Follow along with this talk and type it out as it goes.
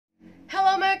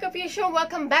mga Confusion!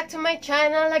 Welcome back to my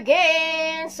channel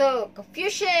again! So,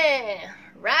 Confusion!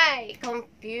 Right!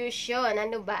 Confusion!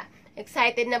 Ano ba?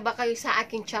 Excited na ba kayo sa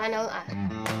aking channel?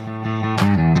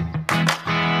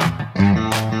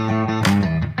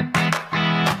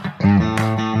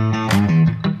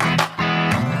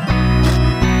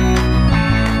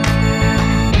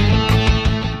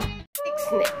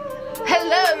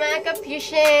 Hello mga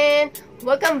Confusion!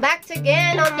 Welcome back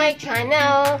again on my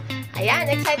channel!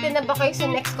 Ayan, excited na ba kayo sa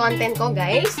next content ko,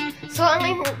 guys? So,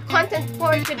 ang content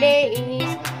for today is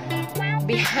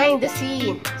behind the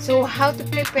scene. So, how to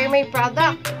prepare my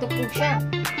product. Ito po siya.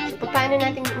 So, paano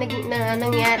natin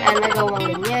nagawang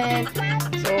ganyan.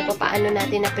 So, paano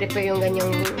natin na-prepare yung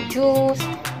ganyang juice.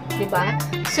 Diba?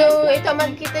 So, ito,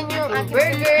 makikita nyo yung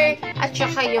burger at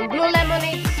saka yung Blu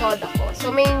Lemonade Soda ko. So,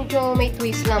 medyo may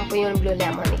twist lang po yung Blu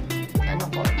Lemonade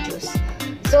juice.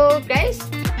 So, guys,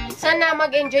 sana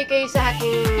mag-enjoy kayo sa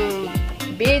aking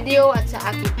video at sa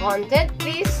aking content,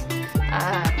 please.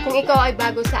 Kung ikaw ay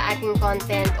bago sa aking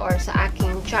content or sa aking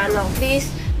channel,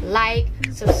 please like,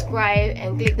 subscribe,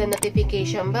 and click the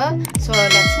notification bell. So,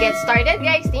 let's get started,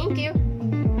 guys. Thank you!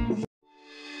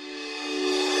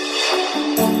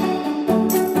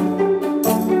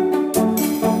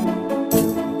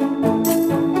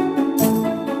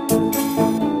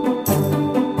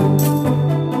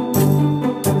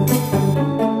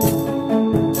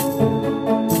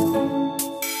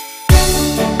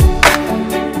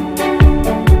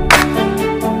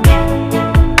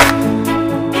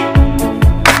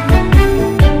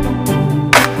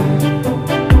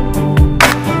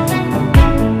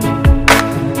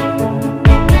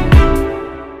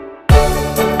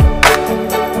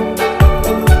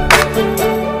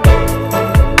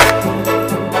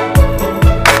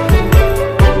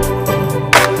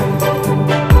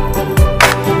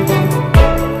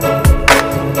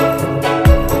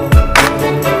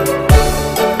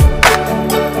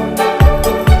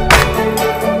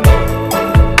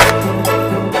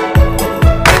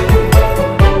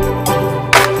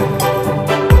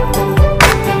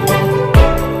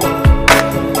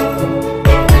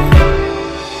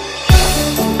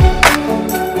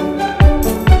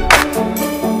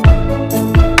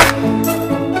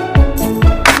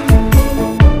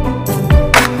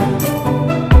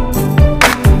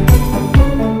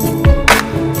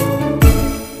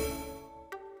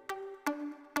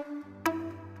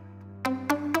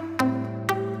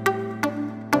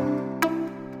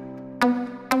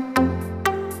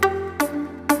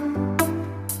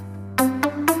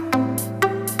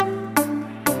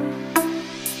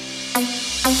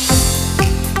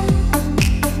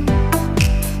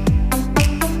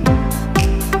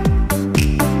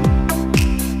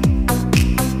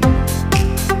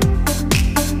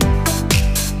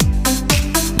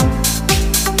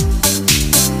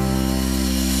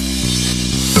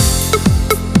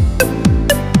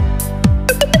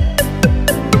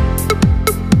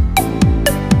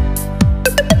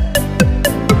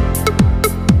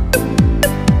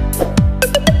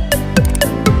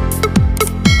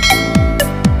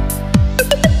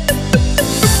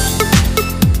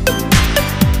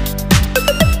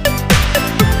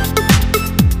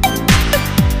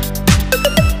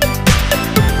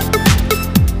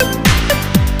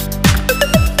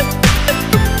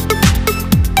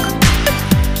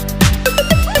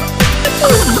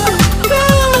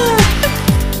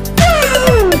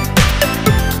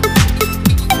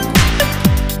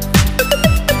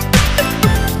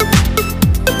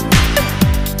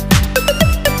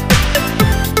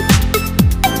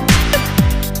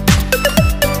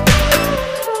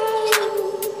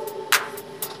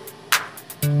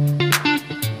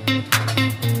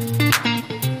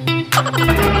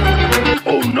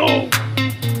 Oh no!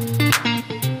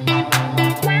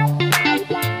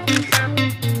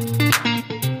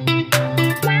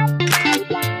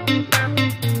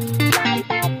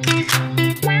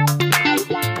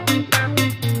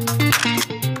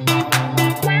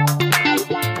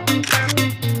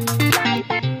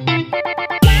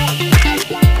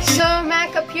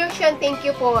 Thank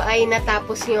you po ay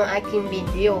natapos yung aking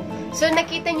video. So,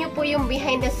 nakita nyo po yung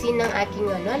behind the scene ng aking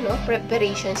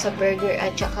preparation sa burger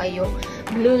at saka yung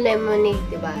Blu Lemonade,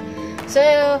 diba? So,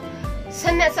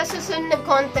 sa susunod na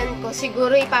content ko,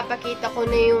 siguro ipapakita ko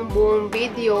na yung buong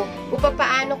video kung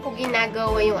paano ko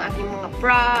ginagawa yung aking mga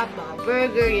prop, mga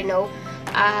burger,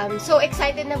 So,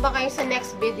 excited na ba kayo sa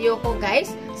next video ko,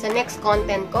 guys? Sa next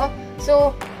content ko?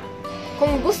 So,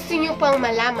 kung gusto nyo pang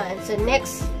malaman sa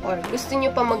next or gusto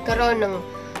nyo pang magkaroon ng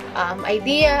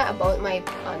idea about my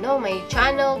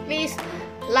channel, please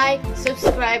like,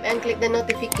 subscribe, and click the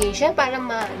notification para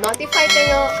ma-notify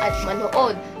kayo at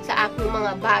manood sa aking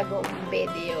mga bagong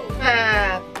video.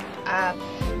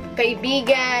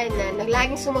 Kaibigan na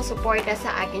laging sumusuporta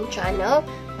sa aking channel,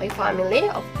 my family,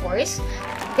 of course.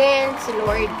 Then, si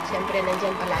Lord, syempre,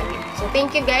 nandyan palagi. So,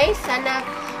 thank you guys. Sana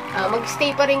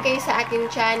mag-stay pa rin kayo sa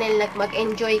aking channel at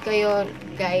mag-enjoy kayo,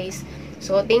 guys.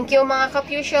 So, thank you mga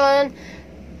ka-fusion.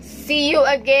 See you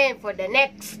again for the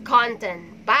next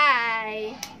content.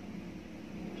 Bye!